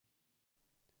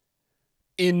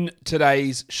In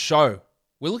today's show,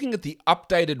 we're looking at the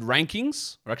updated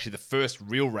rankings, or actually the first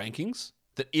real rankings,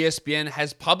 that ESPN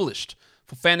has published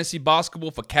for fantasy basketball,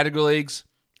 for category leagues,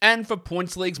 and for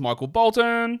points leagues. Michael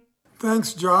Bolton.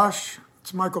 Thanks, Josh.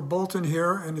 It's Michael Bolton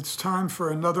here, and it's time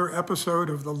for another episode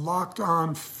of the Locked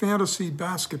On Fantasy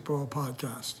Basketball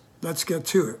Podcast. Let's get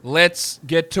to it. Let's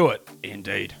get to it,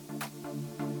 indeed.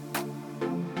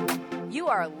 You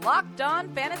are Locked On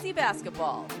Fantasy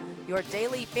Basketball, your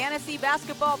daily fantasy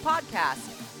basketball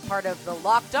podcast, part of the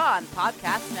Locked On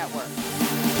Podcast Network.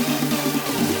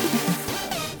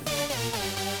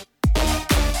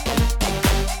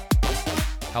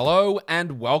 Hello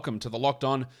and welcome to the Locked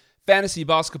On Fantasy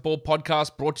Basketball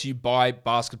Podcast, brought to you by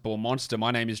Basketball Monster.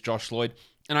 My name is Josh Lloyd,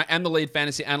 and I am the lead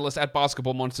fantasy analyst at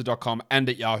basketballmonster.com and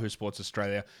at Yahoo Sports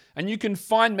Australia. And you can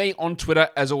find me on Twitter,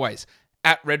 as always,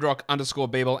 at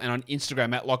redrock_Beeble, and on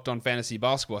Instagram at Locked On Fantasy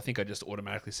Basketball. I think I just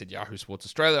automatically said Yahoo Sports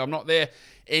Australia. I'm not there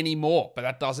anymore, but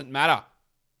that doesn't matter.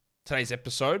 Today's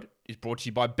episode is brought to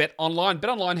you by BetOnline.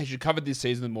 BetOnline has you covered this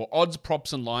season with more odds,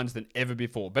 props, and lines than ever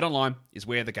before. BetOnline is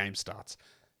where the game starts.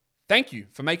 Thank you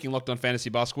for making Locked On Fantasy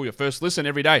Basketball your first listen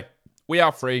every day. We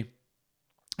are free,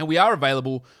 and we are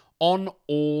available on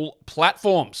all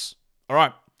platforms. All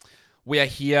right, we are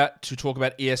here to talk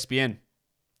about ESPN.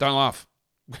 Don't laugh.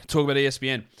 Talk about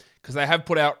ESPN because they have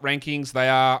put out rankings. They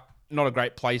are not a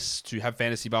great place to have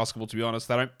fantasy basketball, to be honest.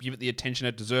 They don't give it the attention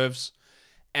it deserves.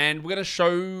 And we're going to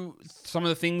show some of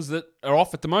the things that are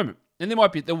off at the moment. And there'll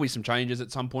be some changes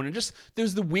at some point. And just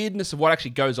there's the weirdness of what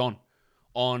actually goes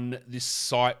on this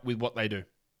site with what they do.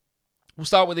 We'll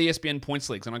start with ESPN points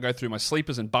leagues, and I'll go through my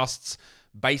sleepers and busts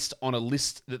based on a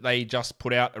list that they just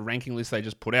put out, a ranking list they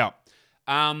just put out.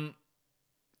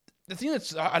 The thing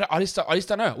that's, I just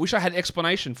don't know. I wish I had an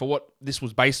explanation for what this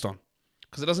was based on,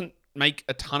 because it doesn't make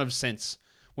a ton of sense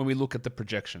when we look at the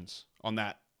projections on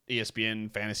that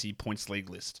ESPN fantasy points league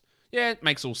list. Yeah, it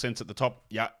makes all sense at the top.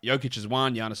 Yeah, Jokic is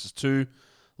 1, Giannis is 2,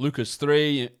 Luka's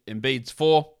 3, Embiid's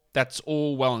 4. That's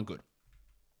all well and good.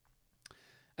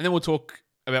 And then we'll talk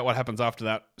about what happens after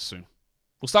that soon.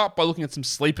 We'll start by looking at some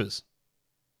sleepers.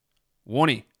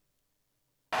 Warnie.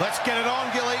 Let's get it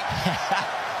on, Gilly.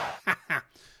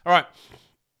 All right.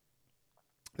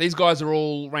 These guys are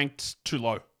all ranked too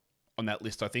low on that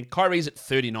list, I think. Kyrie's at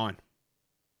 39.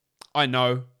 I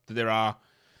know that there are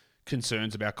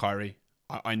concerns about Kyrie.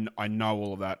 I know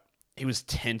all of that. He was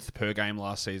 10th per game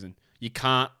last season. You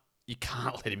can't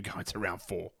let him go into round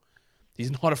 4. He's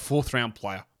not a 4th round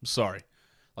player. I'm sorry.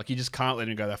 You just can't let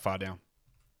him go that far down.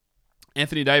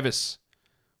 Anthony Davis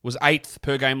was 8th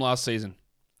per game last season.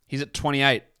 He's at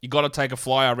 28. You got to take a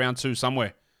flyer round 2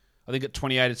 somewhere. I think at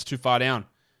 28, it's too far down.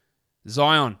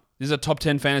 Zion, this is a top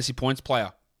 10 fantasy points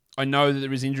player. I know that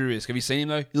there is injury risk. Have you seen him,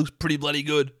 though? He looks pretty bloody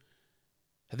good.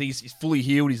 I think he's fully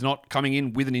healed. He's not coming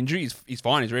in with an injury. He's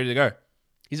fine. He's ready to go.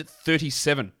 He's at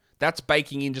 37. That's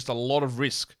baking in just a lot of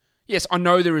risk. Yes, I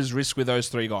know there is risk with those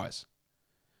 3 guys.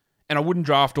 And I wouldn't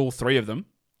draft all 3 of them,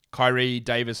 Kyrie,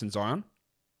 Davis, and Zion,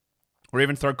 or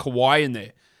even throw Kawhi in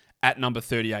there at number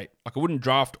 38. I wouldn't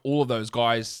draft all of those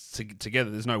guys together.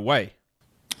 There's no way.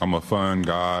 I'm a fun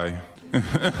guy.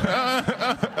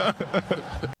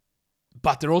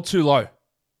 But they're all too low.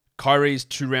 Kyrie's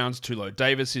 2 rounds too low.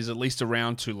 Davis is at least a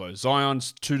round too low.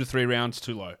 Zion's 2 to 3 rounds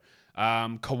too low.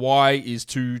 Kawhi is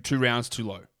 2 rounds too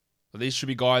low. So these should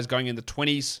be guys going in the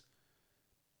 20s,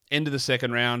 end of the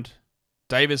second round.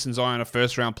 Davis and Zion are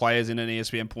first-round players in an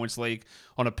ESPN points league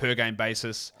on a per-game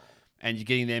basis, and you're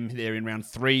getting them there in round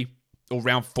 3 or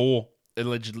round 4,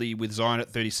 allegedly, with Zion at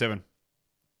 37.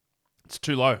 It's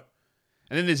too low.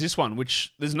 And then there's this one,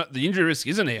 which the injury risk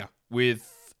isn't here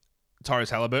with Tyrese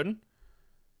Halliburton.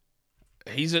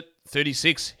 He's at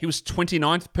 36. He was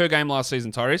 29th per game last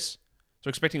season, Tyrese. So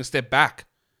expecting a step back,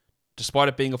 despite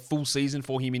it being a full season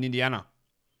for him in Indiana.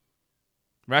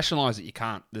 Rationalize it. You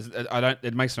can't.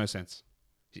 It makes no sense.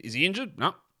 Is he injured?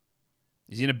 No.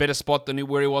 Is he in a better spot than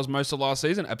where he was most of last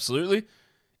season? Absolutely.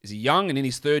 Is he young and in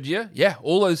his 3rd year? Yeah,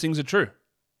 all those things are true.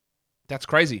 That's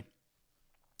crazy.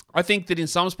 I think that in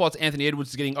some spots, Anthony Edwards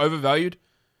is getting overvalued.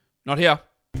 Not here.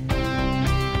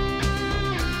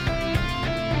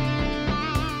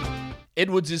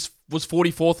 Edwards was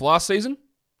 44th last season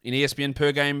in ESPN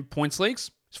per game points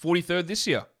leagues. He's 43rd this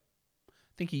year.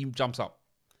 I think he jumps up.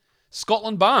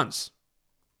 Scotland Barnes.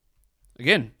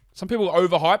 Again, some people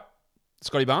overhype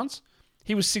Scotty Barnes.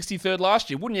 He was 63rd last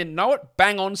year. Wouldn't you know it?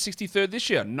 Bang on 63rd this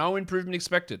year. No improvement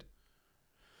expected.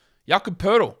 Jakob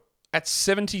Poeltl at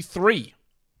 73.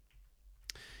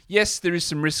 Yes, there is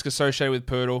some risk associated with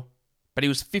Poeltl, but he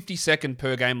was 52nd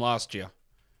per game last year.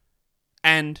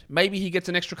 And maybe he gets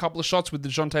an extra couple of shots with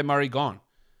DeJounte Murray gone.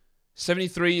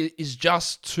 73 is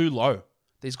just too low.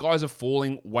 These guys are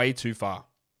falling way too far.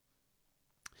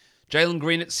 Jalen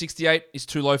Green at 68 is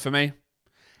too low for me,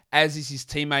 as is his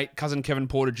teammate, cousin Kevin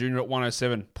Porter Jr. at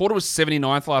 107. Porter was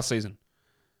 79th last season.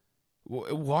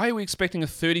 Why are we expecting a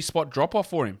 30-spot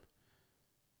drop-off for him?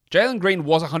 Jalen Green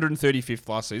was 135th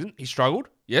last season. He struggled.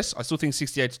 Yes, I still think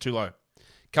 68 is too low.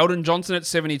 Keldon Johnson at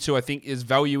 72, I think, is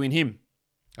value in him.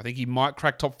 I think he might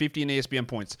crack top 50 in ESPN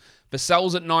points.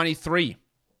 Vassell's at 93.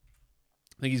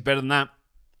 I think he's better than that.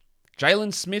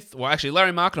 Jalen Smith, well, actually,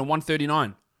 Larry Markin at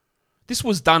 139. This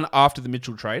was done after the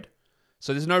Mitchell trade,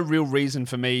 so there's no real reason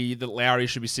for me that Lowry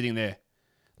should be sitting there.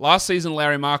 Last season,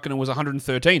 Larry Markin was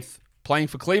 113th, playing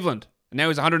for Cleveland, and now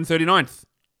he's 139th,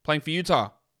 playing for Utah.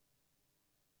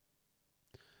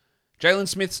 Jalen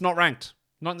Smith's not ranked,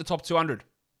 not in the top 200.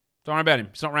 Don't worry about him.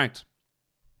 He's not ranked.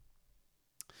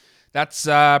 That's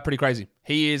pretty crazy.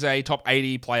 He is a top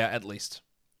 80 player at least.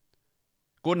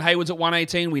 Gordon Hayward's at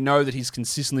 118. We know that he's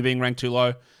consistently being ranked too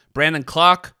low. Brandon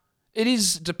Clark, it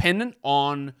is dependent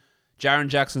on Jaren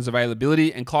Jackson's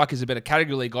availability, and Clark is a better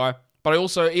category league guy. But I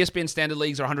also, ESPN standard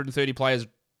leagues are 130 players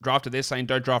drafted. They're saying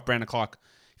don't draft Brandon Clark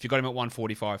if you got him at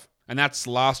 145. And that's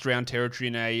last round territory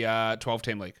in a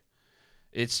 12-team league.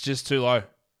 It's just too low.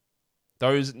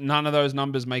 None of those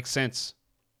numbers make sense.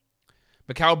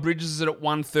 Mikal Bridges is at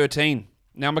 113.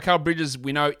 Now, Mikal Bridges,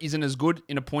 we know, isn't as good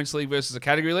in a points league versus a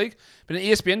category league. But in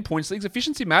ESPN points leagues,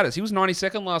 efficiency matters. He was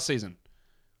 92nd last season.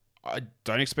 I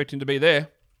don't expect him to be there.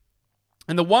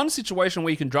 And the one situation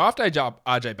where you can draft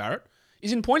RJ Barrett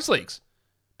is in points leagues.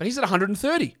 But he's at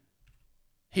 130.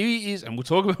 He is, and we'll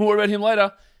talk more about him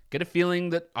later, get a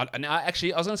feeling that, I was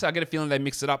going to say I get a feeling they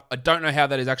mixed it up. I don't know how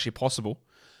that is actually possible.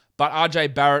 But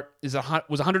RJ Barrett was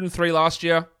 103 last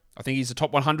year. I think he's a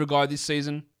top 100 guy this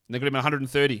season. And they got him at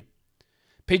 130.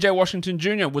 PJ Washington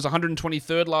Jr. was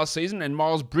 123rd last season, and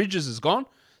Miles Bridges is gone.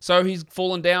 So he's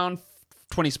fallen down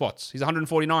 20 spots. He's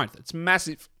 149th. It's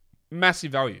massive,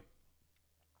 massive value.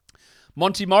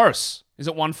 Monty Morris is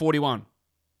at 141.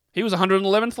 He was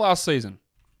 111th last season.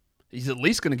 He's at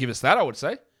least going to give us that, I would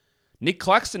say. Nick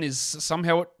Claxton is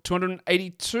somehow at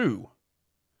 282.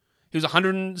 He was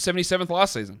 177th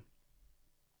last season.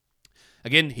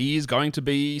 Again, he is going to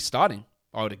be starting,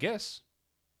 I would guess.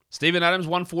 Steven Adams,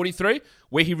 143.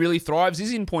 Where he really thrives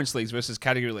is in points leagues versus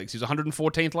category leagues. He was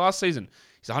 114th last season.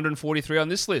 He's 143 on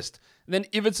this list. And then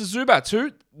Ivica Zubac,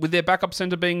 too, with their backup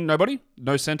center being nobody,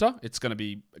 no center. It's going to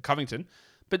be Covington.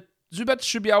 But Zubac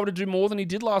should be able to do more than he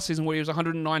did last season where he was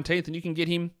 119th, and you can get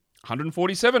him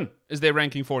 147 as their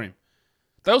ranking for him.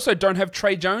 They also don't have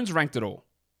Trey Jones ranked at all.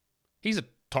 He's a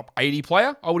top 80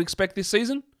 player, I would expect this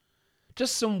season.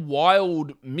 Just some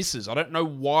wild misses. I don't know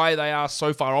why they are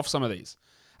so far off some of these.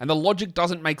 And the logic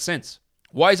doesn't make sense.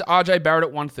 Why is RJ Barrett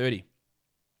at 130?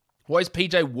 Why is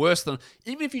PJ worse than...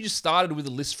 Even if you just started with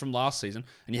a list from last season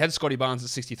and you had Scotty Barnes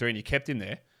at 63 and you kept him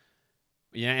there,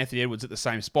 Anthony Edwards at the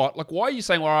same spot, why are you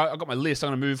saying, well, I got my list, I'm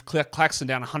going to move Claxton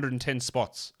down 110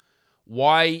 spots?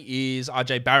 Why is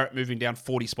RJ Barrett moving down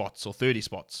 40 spots or 30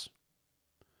 spots?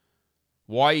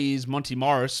 Why is Monty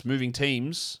Morris moving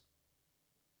teams,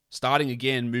 starting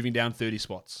again, moving down 30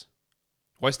 spots?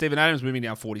 Why is Steven Adams moving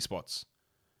down 40 spots?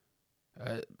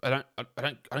 I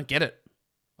don't get it.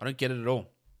 I don't get it at all.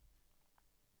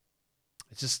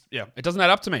 It's just, it doesn't add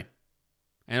up to me.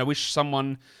 And I wish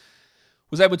someone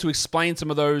was able to explain some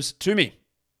of those to me.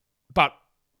 But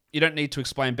you don't need to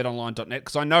explain betonline.net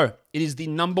because I know it is the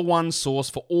number one source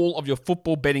for all of your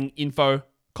football betting info,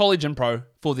 college and pro,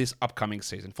 for this upcoming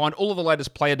season. Find all of the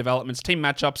latest player developments, team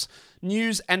matchups,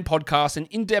 news and podcasts, and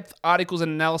in-depth articles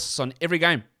and analysis on every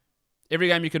game. Every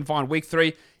game you can find. Week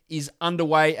 3 is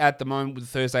underway at the moment with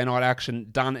Thursday night action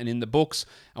done and in the books.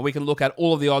 And we can look at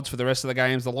all of the odds for the rest of the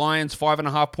games. The Lions,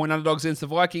 5.5-point underdogs against the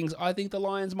Vikings. I think the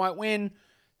Lions might win.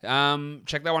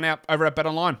 Check that one out over at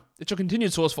BetOnline. It's your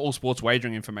continued source for all sports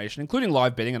wagering information, including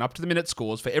live betting and up-to-the-minute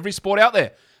scores for every sport out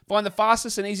there. Find the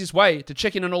fastest and easiest way to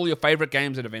check in on all your favorite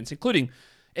games and events, including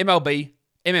MLB,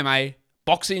 MMA,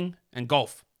 boxing, and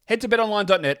golf. Head to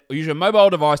betonline.net or use your mobile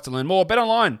device to learn more.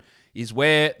 BetOnline is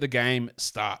where the game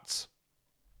starts.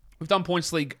 We've done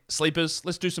Points League sleepers.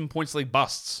 Let's do some Points League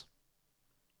busts.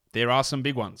 There are some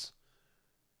big ones.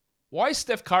 Why is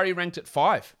Steph Curry ranked at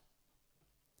 5?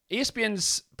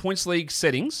 ESPN's Points League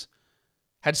settings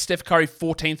had Steph Curry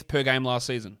 14th per game last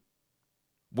season.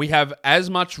 We have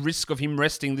as much risk of him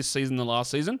resting this season than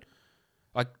last season.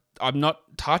 I'm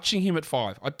not touching him at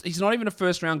 5. He's not even a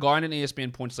first-round guy in an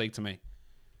ESPN Points League to me.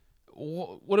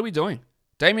 What are we doing?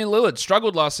 Damian Lillard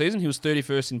struggled last season. He was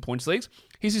 31st in points leagues.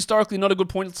 He's historically not a good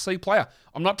points league player.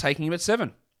 I'm not taking him at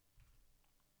 7.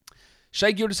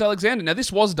 Shai Gilgeous-Alexander. Now,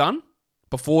 this was done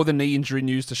before the knee injury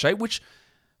news to Shea, which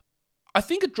I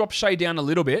think it dropped Shea down a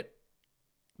little bit,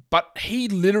 but he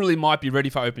literally might be ready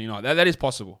for opening night. That is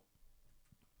possible.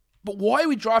 But why are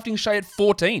we drafting Shea at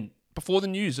 14 before the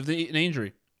news of the knee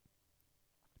injury?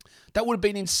 That would have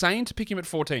been insane to pick him at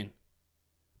 14.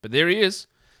 But there he is.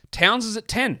 Towns is at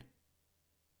 10.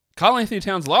 Karl Anthony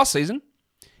Towns last season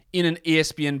in an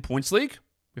ESPN points league,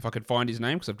 if I could find his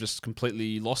name because I've just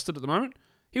completely lost it at the moment,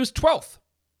 he was 12th.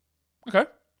 Okay.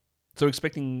 So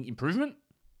expecting improvement?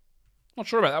 Not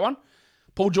sure about that one.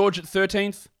 Paul George at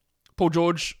 13th. Paul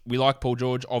George, we like Paul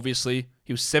George, obviously.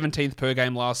 He was 17th per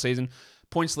game last season.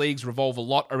 Points leagues revolve a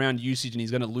lot around usage, and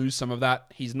he's going to lose some of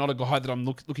that. He's not a guy that I'm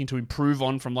looking to improve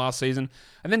on from last season.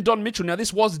 And then Don Mitchell. Now,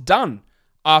 this was done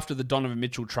after the Donovan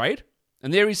Mitchell trade,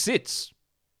 and there he sits.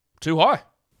 Too high.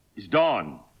 He's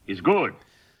Don. He's good.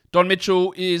 Don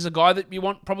Mitchell is a guy that you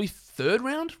want probably third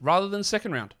round rather than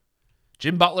second round.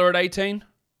 Jim Butler at 18.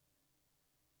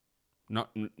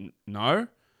 No.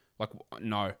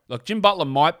 Like Jim Butler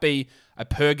might be a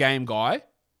per game guy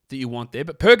that you want there,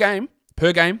 but per game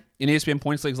in ESPN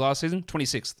points leagues last season,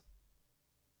 26th.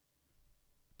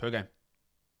 Per game.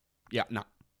 Yeah,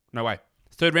 no way.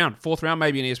 Third round, fourth round,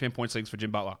 maybe in ESPN points leagues for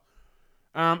Jim Butler.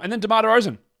 And then DeMar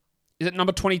DeRozan is at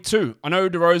number 22. I know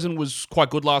DeRozan was quite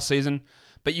good last season,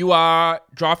 but you are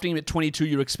drafting him at 22.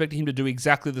 You're expecting him to do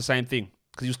exactly the same thing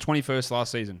because he was 21st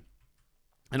last season.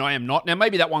 And I am not. Now,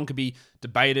 maybe that one could be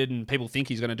debated and people think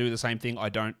he's going to do the same thing. I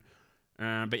don't.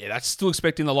 But yeah, that's still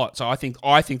expecting a lot. So I think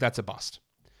that's a bust.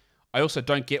 I also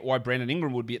don't get why Brandon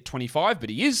Ingram would be at 25, but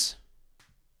he is.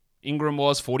 Ingram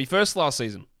was 41st last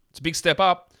season. It's a big step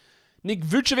up. Nick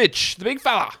Vucevic, the big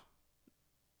fella.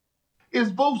 It's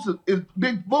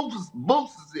Big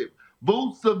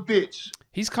Vucevic.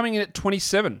 He's coming in at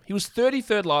 27. He was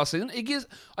 33rd last season.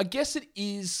 I guess it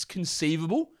is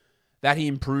conceivable that he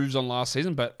improves on last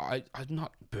season, but I'm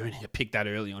not burning a pick that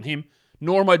early on him.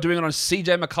 Nor am I doing it on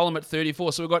CJ McCollum at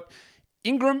 34. So we've got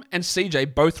Ingram and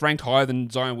CJ both ranked higher than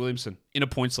Zion Williamson in a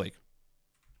points league.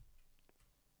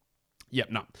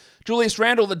 Yep, no. Julius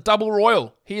Randle, the double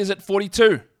royal. He is at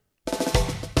 42.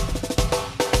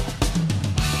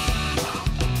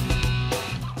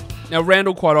 Now,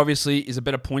 Randle, quite obviously, is a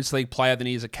better points league player than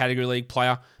he is a category league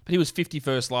player, but he was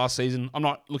 51st last season. I'm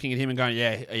not looking at him and going,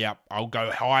 yeah, I'll go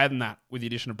higher than that with the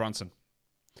addition of Brunson.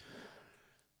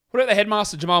 What about the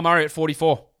headmaster, Jamal Murray, at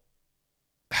 44?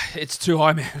 It's too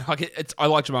high, man. I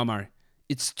like Jamal Murray.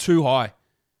 It's too high.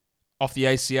 Off the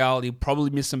ACL, he'll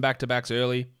probably miss some back-to-backs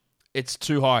early. It's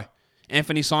too high.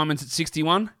 Anthony Simons at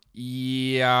 61?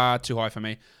 Yeah, too high for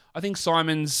me. I think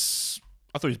Simons,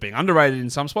 I thought he was being underrated in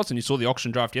some spots, and you saw the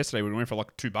auction draft yesterday when we went for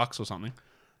like $2 or something.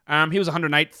 He was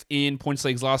 108th in points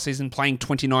leagues last season, playing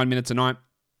 29 minutes a night.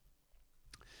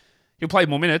 He'll play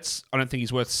more minutes. I don't think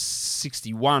he's worth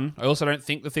 61. I also don't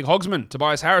think the Thig Hogsman,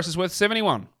 Tobias Harris, is worth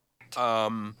 71.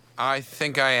 I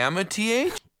think I am a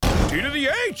TH. T to the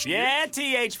H. Yeah,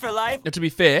 TH for life. Now, to be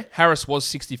fair, Harris was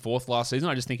 64th last season.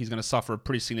 I just think he's going to suffer a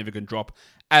pretty significant drop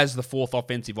as the fourth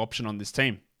offensive option on this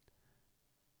team.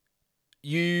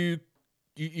 You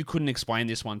couldn't explain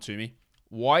this one to me.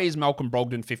 Why is Malcolm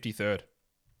Brogdon 53rd?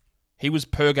 He was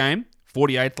per game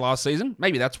 48th last season.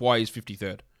 Maybe that's why he's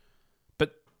 53rd.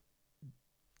 But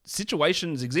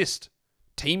situations exist.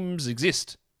 Teams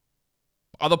exist.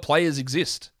 Other players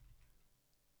exist.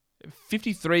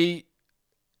 53,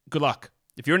 good luck.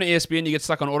 If you're in an ESPN, you get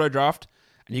stuck on auto draft,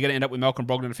 and you're going to end up with Malcolm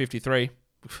Brogdon at 53,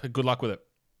 good luck with it.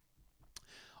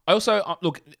 I also,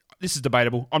 look, this is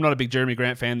debatable. I'm not a big Jeremy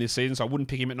Grant fan this season, so I wouldn't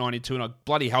pick him at 92, and I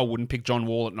bloody hell wouldn't pick John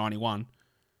Wall at 91.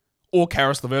 Or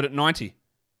Karis LeVert at 90.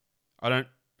 I don't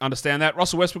understand that.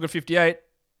 Russell Westbrook at 58.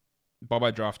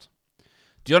 Bye-bye draft.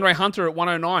 DeAndre Hunter at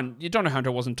 109. DeAndre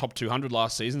Hunter wasn't top 200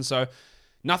 last season, so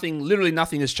literally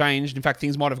nothing has changed. In fact,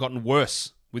 things might have gotten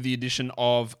worse with the addition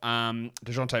of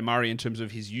DeJounte Murray in terms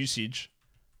of his usage.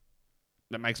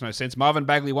 That makes no sense. Marvin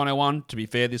Bagley, 101. To be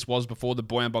fair, this was before the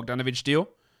Bojan Bogdanovic deal.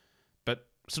 But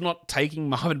still not taking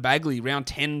Marvin Bagley, round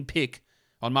 10 pick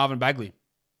on Marvin Bagley.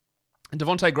 And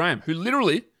Devontae Graham, who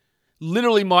literally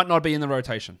might not be in the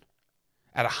rotation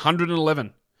at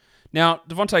 111. Now,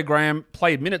 Devontae Graham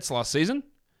played minutes last season.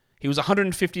 He was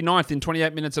 159th in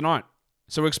 28 minutes a night.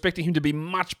 So we're expecting him to be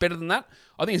much better than that.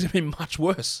 I think he's going to be much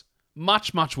worse.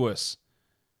 Much, much worse.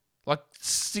 Like,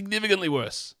 significantly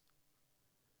worse.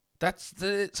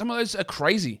 Some of those are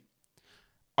crazy.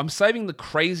 I'm saving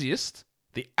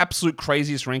the absolute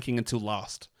craziest ranking until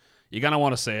last. You're going to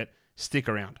want to see it. Stick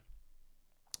around.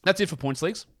 That's it for points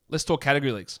leagues. Let's talk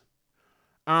category leagues.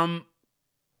 The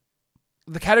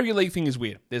category league thing is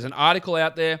weird. There's an article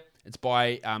out there. It's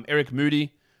by Eric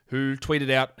Moody, who tweeted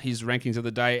out his rankings of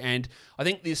the day, and I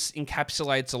think this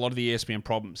encapsulates a lot of the ESPN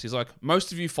problems. He's like,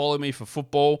 most of you follow me for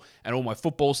football and all my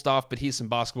football stuff, but here's some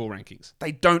basketball rankings.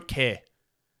 They don't care.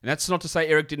 And that's not to say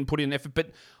Eric didn't put in effort,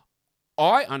 but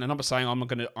and I'm not saying I'm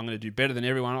gonna do better than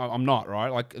everyone. I'm not, right?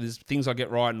 Like, there's things I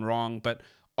get right and wrong, but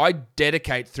I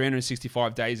dedicate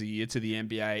 365 days a year to the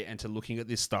NBA and to looking at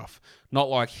this stuff. Not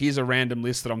like, here's a random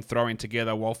list that I'm throwing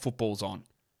together while football's on.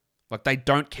 Like, they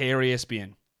don't care,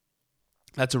 ESPN.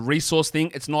 That's a resource thing.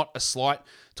 It's not a slight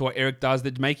to what Eric does.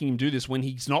 They're making him do this when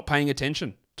he's not paying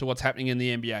attention to what's happening in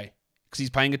the NBA because he's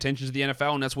paying attention to the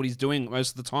NFL, and that's what he's doing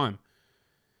most of the time.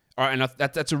 All right, and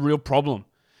that's a real problem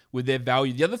with their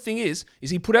value. The other thing is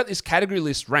he put out this category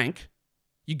list rank.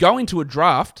 You go into a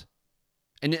draft,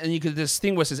 and you get this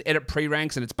thing where it says edit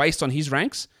pre-ranks, and it's based on his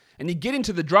ranks, and you get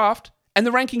into the draft, and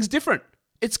the ranking's different.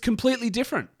 It's completely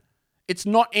different. It's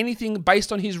not anything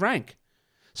based on his rank.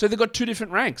 So they've got two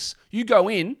different ranks. You go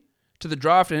in to the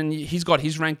draft and he's got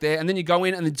his rank there, and then you go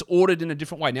in and it's ordered in a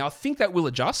different way. Now, I think that will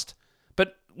adjust,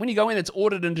 but when you go in, it's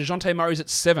ordered and DeJounte Murray's at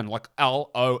 7, like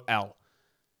LOL.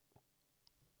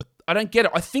 I don't get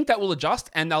it. I think that will adjust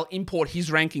and they'll import his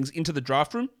rankings into the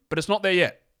draft room, but it's not there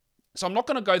yet. So I'm not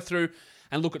going to go through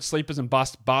and look at sleepers and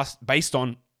bust based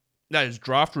on those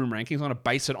draft room rankings. I'm going to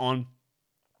base it on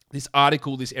this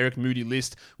article, this Eric Moody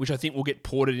list, which I think will get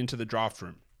ported into the draft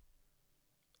room.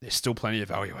 There's still plenty of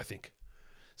value, I think.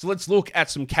 So let's look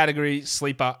at some category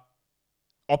sleeper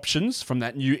options from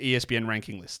that new ESPN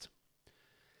ranking list.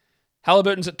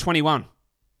 Halliburton's at 21.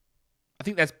 I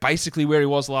think that's basically where he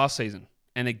was last season.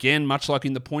 And again, much like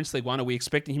in the Points League 1, are we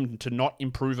expecting him to not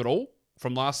improve at all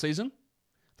from last season?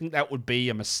 I think that would be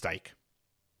a mistake.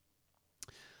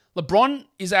 LeBron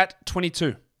is at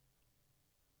 22.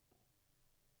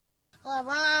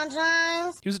 LeBron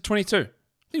James. He was at 22. I think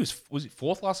he was it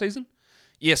fourth last season?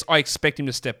 Yes, I expect him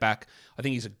to step back. I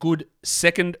think he's a good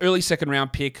early second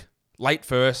round pick, late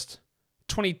first.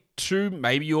 22,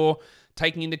 maybe you're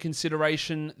taking into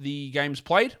consideration the games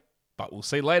played, but we'll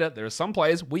see later. There are some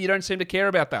players where you don't seem to care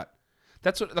about that.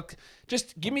 That's what. Look,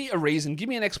 just give me a reason, give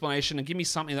me an explanation, and give me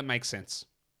something that makes sense.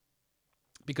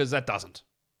 Because that doesn't.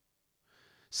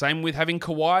 Same with having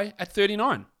Kawhi at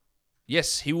 39.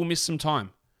 Yes, he will miss some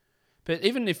time. But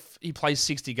even if he plays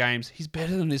 60 games, he's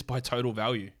better than this by total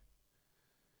value.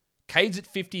 Cade's at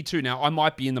 52. Now, I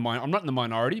might be I'm not in the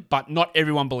minority, but not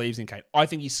everyone believes in Cade. I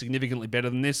think he's significantly better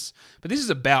than this. But this is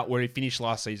about where he finished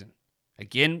last season.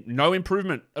 Again, no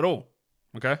improvement at all.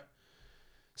 Okay?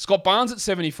 Scott Barnes at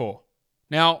 74.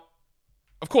 Now,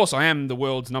 of course, I am the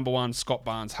world's number one Scott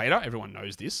Barnes hater. Everyone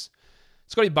knows this.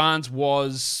 Scotty Barnes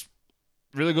was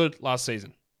really good last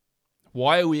season.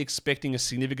 Why are we expecting a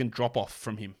significant drop-off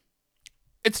from him?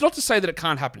 It's not to say that it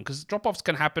can't happen, because drop-offs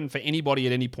can happen for anybody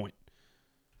at any point.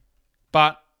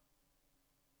 But,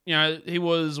 you know, he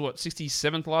was,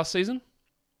 67th last season?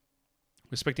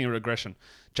 We're expecting a regression.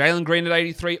 Jalen Green at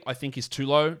 83, I think is too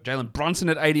low. Jalen Brunson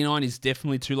at 89 is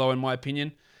definitely too low in my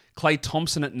opinion. Klay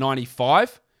Thompson at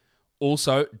 95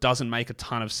 also doesn't make a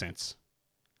ton of sense.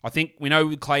 I think we know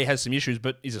Klay has some issues,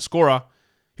 but he's a scorer.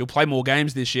 He'll play more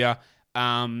games this year.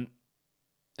 And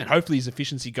hopefully his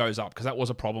efficiency goes up, because that was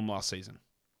a problem last season.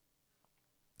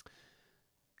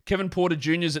 Kevin Porter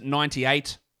Jr. is at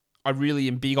 98. I really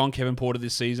am big on Kevin Porter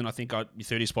this season. I think I'd be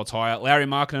 30 spots higher. Larry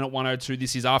Markkinen at 102.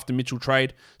 This is after Mitchell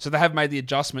trade. So they have made the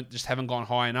adjustment, just haven't gone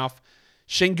high enough.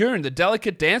 Şengün, the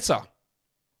delicate dancer.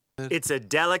 It's a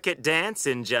delicate dance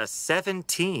in just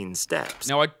 17 steps.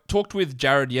 Now, I talked with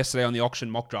Jared yesterday on the auction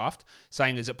mock draft,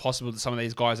 saying, is it possible that some of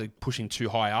these guys are pushing too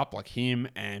high up, like him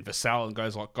and Vassell and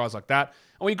guys like that?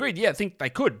 And we agreed, I think they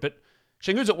could, but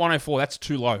Şengün's at 104. That's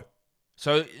too low.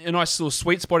 So a nice little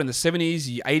sweet spot in the 70s,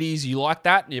 the 80s, you like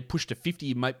that, and you push to 50,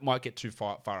 you might get too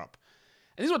far up.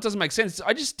 And this is what doesn't make sense.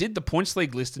 I just did the points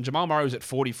league list, and Jamal Murray was at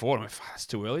 44. I'm like, that's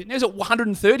too early. Now he's at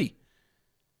 130.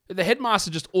 The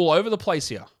headmaster just all over the place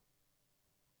here.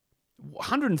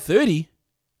 130?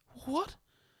 What?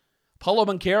 Paolo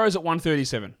Banchero's at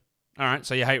 137. All right,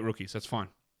 so you hate rookies. That's fine.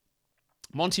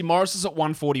 Monty Morris is at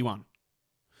 141.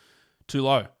 Too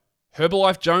low.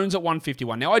 Herbalife Jones at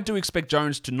 151. Now, I do expect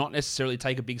Jones to not necessarily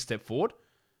take a big step forward.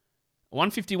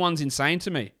 151's insane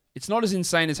to me. It's not as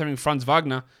insane as having Franz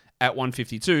Wagner at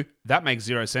 152. That makes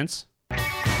zero sense.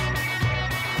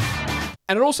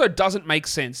 And it also doesn't make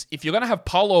sense if you're going to have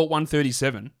Paolo at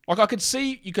 137. Like, I could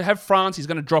see you could have France, he's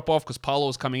going to drop off because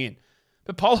Paolo's coming in.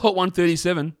 But Paolo at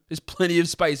 137, there's plenty of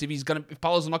space if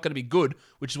Paolo's not going to be good,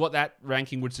 which is what that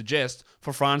ranking would suggest,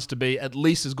 for France to be at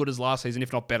least as good as last season,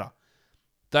 if not better.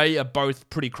 They are both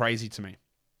pretty crazy to me.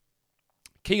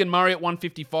 Keegan Murray at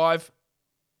 155.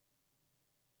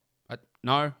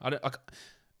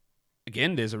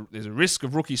 again, there's a risk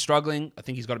of rookie struggling. I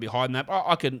think he's got to be higher than that.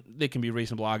 But there can be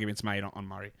reasonable arguments made on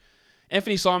Murray.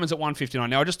 Anthony Simons at 159.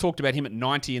 Now, I just talked about him at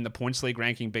 90 in the points league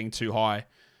ranking being too high.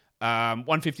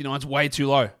 159 is way too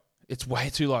low. It's way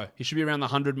too low. He should be around the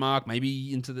 100 mark,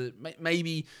 maybe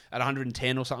at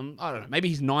 110 or something. I don't know. Maybe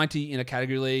he's 90 in a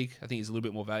category league. I think he's a little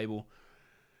bit more valuable.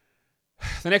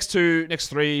 The next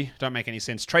three don't make any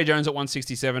sense. Trey Jones at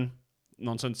 167.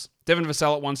 Nonsense. Devin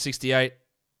Vassell at 168.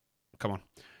 Come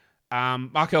on.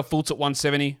 Markel Fultz at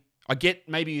 170. I get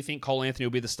maybe you think Cole Anthony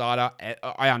will be the starter.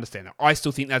 I understand that. I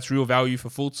still think that's real value for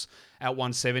Fultz at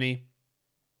 170.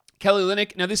 Kelly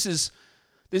Olynyk. Now, there's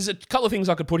a couple of things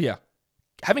I could put here.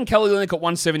 Having Kelly Olynyk at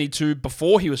 172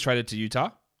 before he was traded to Utah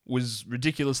was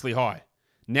ridiculously high.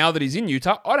 Now that he's in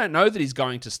Utah, I don't know that he's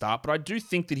going to start, but I do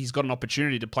think that he's got an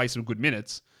opportunity to play some good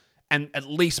minutes and at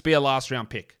least be a last-round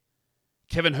pick.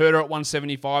 Kevin Huerter at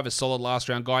 175, a solid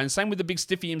last-round guy, and same with the big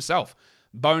stiffy himself,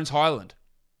 Bones Highland.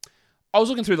 I was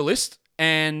looking through the list,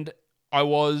 and I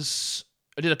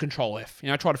did a Control F.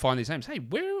 I tried to find these names. Hey,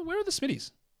 where are the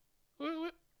Smitties?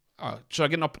 Should I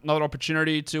get another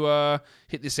opportunity to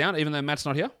hit this out, even though Matt's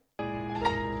not here?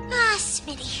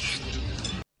 Smitty.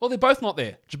 Well, they're both not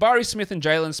there. Jabari Smith and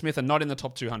Jalen Smith are not in the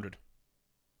top 200.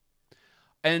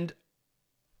 And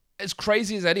as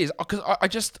crazy as that is,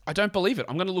 because I don't believe it.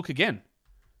 I'm going to look again.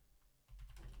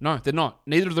 No, they're not.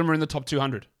 Neither of them are in the top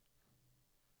 200.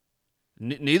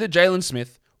 Neither Jalen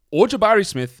Smith or Jabari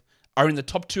Smith are in the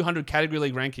top 200 category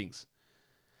league rankings.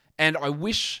 And I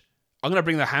wish... I'm going to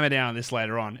bring the hammer down on this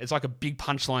later on. It's like a big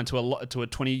punchline to a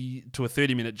 20 to a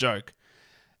 30-minute joke.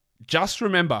 Just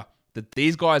remember that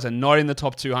these guys are not in the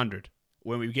top 200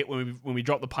 when we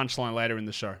drop the punchline later in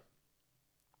the show.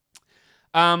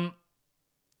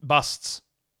 Busts.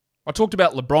 I talked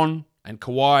about LeBron and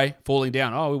Kawhi falling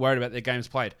down. Oh, we're worried about their games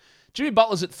played. Jimmy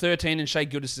Butler's at 13 and Shai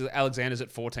Gilgeous-Alexander's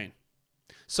at 14.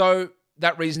 So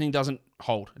that reasoning doesn't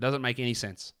hold. It doesn't make any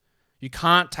sense. You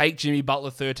can't take Jimmy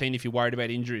Butler 13 if you're worried about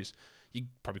injuries. You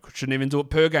probably shouldn't even do it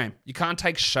per game. You can't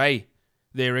take Shai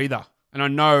there either. And I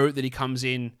know that he comes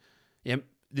in,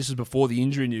 this is before the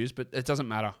injury news, but it doesn't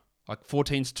matter. Like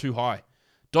 14's too high.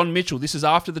 Don Mitchell, this is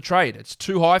after the trade. It's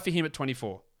too high for him at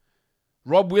 24.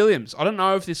 Rob Williams, I don't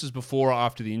know if this is before or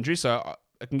after the injury, so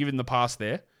I can give it in the past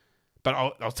there. But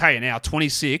I'll tell you now,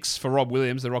 26 for Rob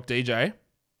Williams, the Rock DJ.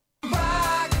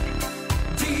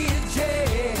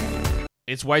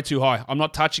 It's way too high. I'm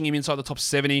not touching him inside the top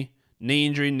 70. Knee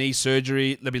injury, knee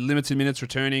surgery. There'll be limited minutes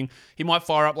returning. He might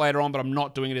fire up later on, but I'm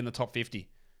not doing it in the top 50.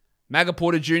 Maga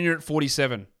Porter Jr. at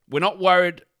 47. We're not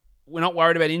worried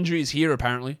about injuries here,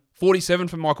 apparently. 47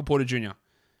 for Michael Porter Jr.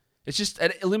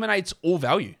 It eliminates all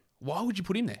value. Why would you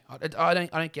put him there? I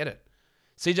don't get it.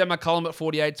 CJ McCollum at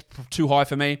 48 is too high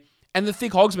for me. And the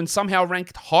Thick Hogsman somehow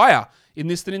ranked higher in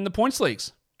this than in the points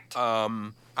leagues.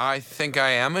 I think I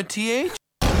am a TH.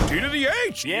 T to the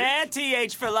H. Yeah,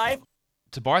 TH for life.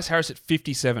 Tobias Harris at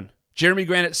 57. Jeremy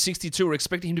Grant at 62. We're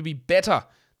expecting him to be better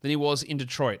than he was in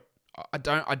Detroit. I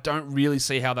don't really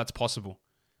see how that's possible.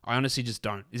 I honestly just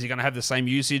don't. Is he going to have the same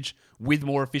usage with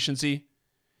more efficiency?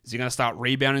 Is he going to start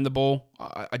rebounding the ball?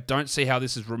 I don't see how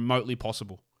this is remotely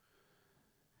possible.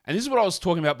 And this is what I was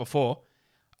talking about before.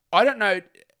 I don't know.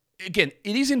 Again,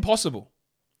 it is impossible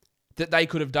that they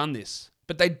could have done this.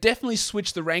 But they definitely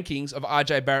switched the rankings of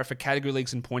RJ Barrett for category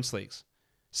leagues and points leagues.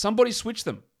 Somebody switched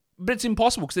them. But it's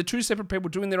impossible because they're two separate people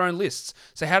doing their own lists.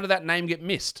 So how did that name get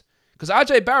missed? Because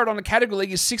RJ Barrett on a category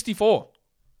league is 64.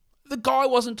 The guy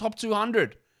wasn't top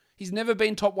 200. He's never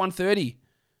been top 130.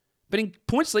 But in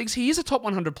points leagues, he is a top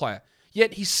 100 player.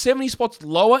 Yet he's 70 spots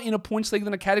lower in a points league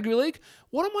than a category league.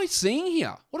 What am I seeing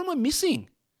here? What am I missing?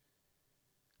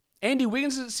 Andy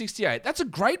Wiggins is at 68. That's a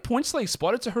great points league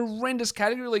spot. It's a horrendous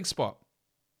category league spot.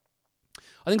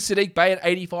 I think Sadiq Bey at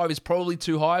 85 is probably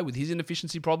too high with his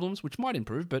inefficiency problems, which might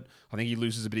improve, but I think he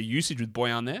loses a bit of usage with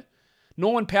Bojan there.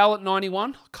 Norman Powell at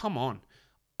 91. Come on.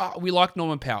 We like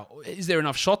Norman Powell. Is there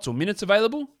enough shots or minutes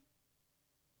available?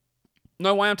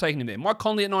 No way I'm taking him there. Mike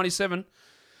Conley at 97.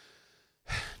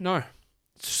 No.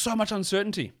 So much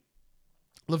uncertainty.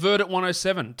 LeVert at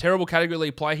 107. Terrible category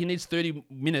league play. He needs 30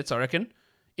 minutes, I reckon,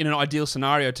 in an ideal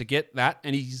scenario to get that,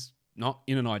 and he's not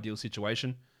in an ideal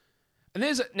situation.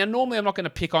 And now normally I'm not going to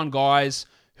pick on guys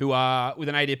who are with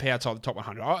an ADP outside the top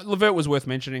 100. LeVert was worth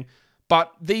mentioning,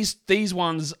 but these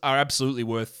ones are absolutely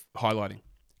worth highlighting.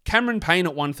 Cameron Payne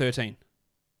at 113.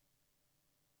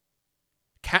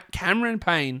 Cameron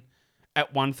Payne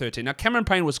at 113. Now Cameron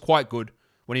Payne was quite good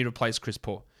when he replaced Chris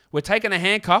Paul. We're taking a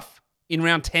handcuff in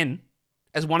round 10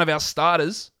 as one of our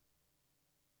starters.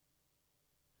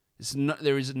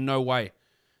 There is no way.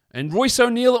 And Royce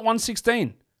O'Neal at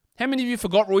 116. How many of you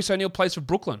forgot Royce O'Neal plays for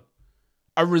Brooklyn?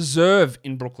 a reserve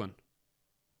in Brooklyn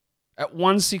at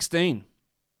 116.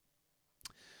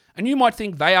 And you might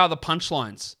think they are the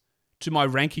punchlines to my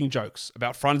ranking jokes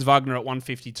about Franz Wagner at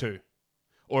 152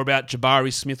 or about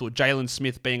Jabari Smith or Jalen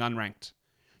Smith being unranked.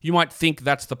 You might think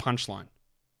that's the punchline,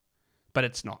 but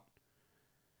it's not.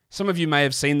 Some of you may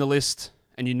have seen the list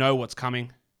and you know what's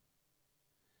coming.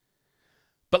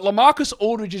 But LaMarcus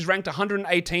Aldridge is ranked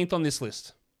 118th on this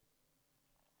list.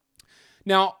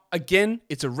 Now, again,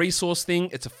 it's a resource thing,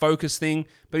 it's a focus thing,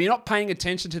 but you're not paying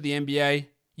attention to the NBA.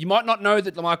 You might not know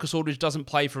that LaMarcus Aldridge doesn't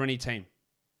play for any team.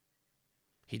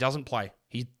 He doesn't play.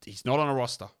 He's not on a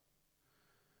roster.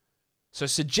 So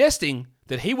suggesting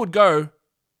that he would go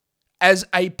as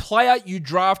a player you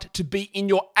draft to be in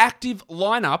your active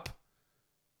lineup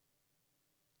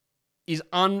is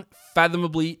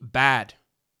unfathomably bad.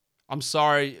 I'm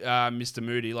sorry, Mr.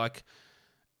 Moody.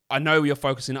 I know you're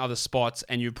focusing on other spots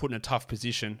and you're put in a tough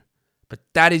position, but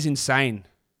that is insane.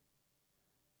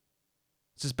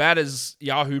 It's as bad as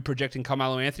Yahoo projecting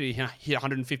Carmelo Anthony hit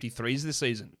 153s this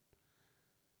season.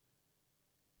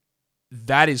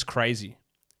 That is crazy.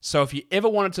 So if you ever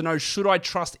wanted to know, should I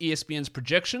trust ESPN's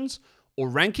projections or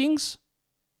rankings?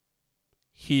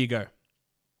 Here you go.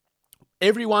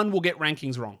 Everyone will get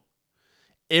rankings wrong.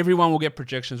 Everyone will get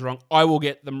projections wrong. I will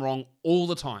get them wrong all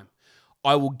the time.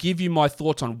 I will give you my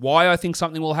thoughts on why I think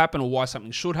something will happen or why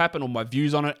something should happen or my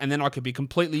views on it, and then I could be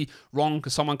completely wrong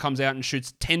because someone comes out and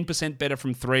shoots 10% better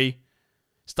from 3,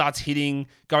 starts hitting,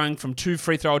 going from 2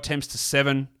 free throw attempts to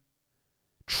 7,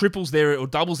 triples their or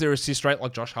doubles their assist rate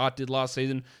like Josh Hart did last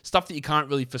season, stuff that you can't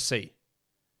really foresee.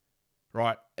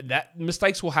 Right? That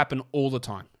mistakes will happen all the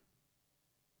time.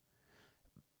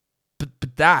 But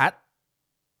that,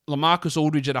 LaMarcus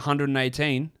Aldridge at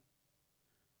 118,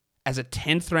 as a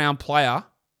 10th round player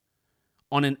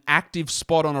on an active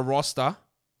spot on a roster,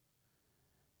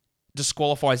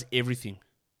 disqualifies everything.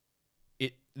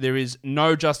 There is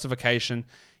no justification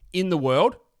in the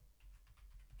world.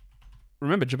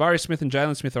 Remember, Jabari Smith and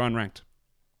Jalen Smith are unranked.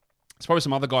 There's probably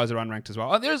some other guys that are unranked as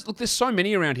well. There's so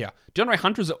many around here. DeAndre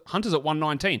Hunter's at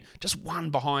 119, just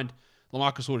one behind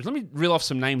LaMarcus Aldridge. Let me reel off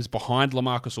some names behind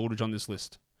LaMarcus Aldridge on this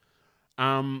list.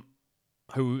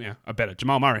 Who are better?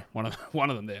 Jamal Murray, one of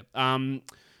them there. Jaden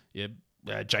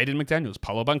McDaniels,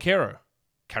 Paolo Banchero,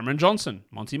 Cameron Johnson,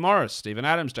 Monty Morris, Steven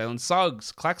Adams, Jalen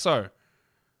Suggs, Claxo.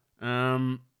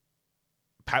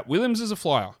 Pat Williams is a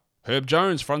flyer. Herb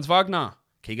Jones, Franz Wagner,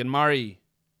 Keegan Murray,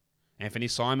 Anthony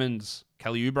Simons,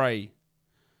 Kelly Oubre.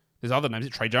 There's other names.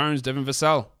 Trey Jones, Devin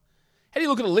Vassell. How do you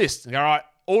look at a list and go, all right,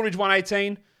 Aldridge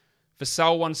 118,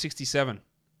 Vassell 167.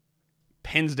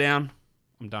 Pens down.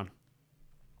 I'm done.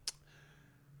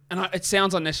 And it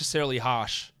sounds unnecessarily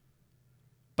harsh,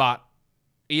 but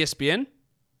ESPN,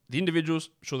 the individuals,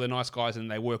 sure, they're nice guys and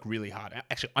they work really hard.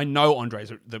 Actually, I know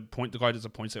Andre's the guy does a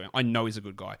point segment. I know he's a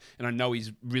good guy, and I know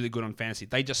he's really good on fantasy.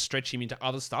 They just stretch him into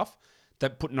other stuff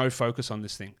that put no focus on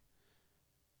this thing.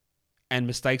 And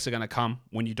mistakes are going to come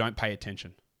when you don't pay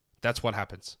attention. That's what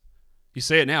happens. You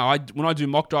see it now. When I do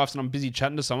mock drafts and I'm busy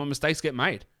chatting to someone, mistakes get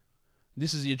made.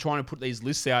 This is, you're trying to put these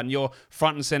lists out and you're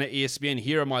front and center ESPN.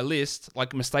 Here are my list.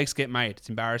 Mistakes get made. It's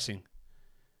embarrassing.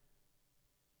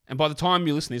 And by the time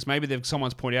you listen to this, maybe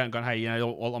someone's pointed out and gone, hey,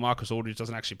 LaMarcus Aldridge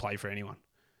doesn't actually play for anyone.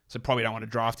 So probably don't want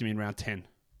to draft him in round 10.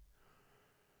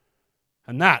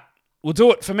 And that will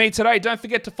do it for me today. Don't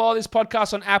forget to follow this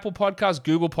podcast on Apple Podcasts,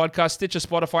 Google Podcasts, Stitcher,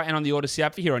 Spotify, and on the Odyssey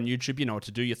app. If you're here on YouTube, you know what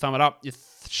to do. You thumb it up. You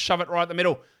shove it right in the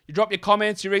middle. You drop your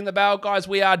comments. You ring the bell. Guys,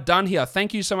 we are done here.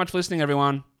 Thank you so much for listening,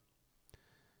 everyone.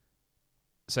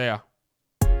 See ya.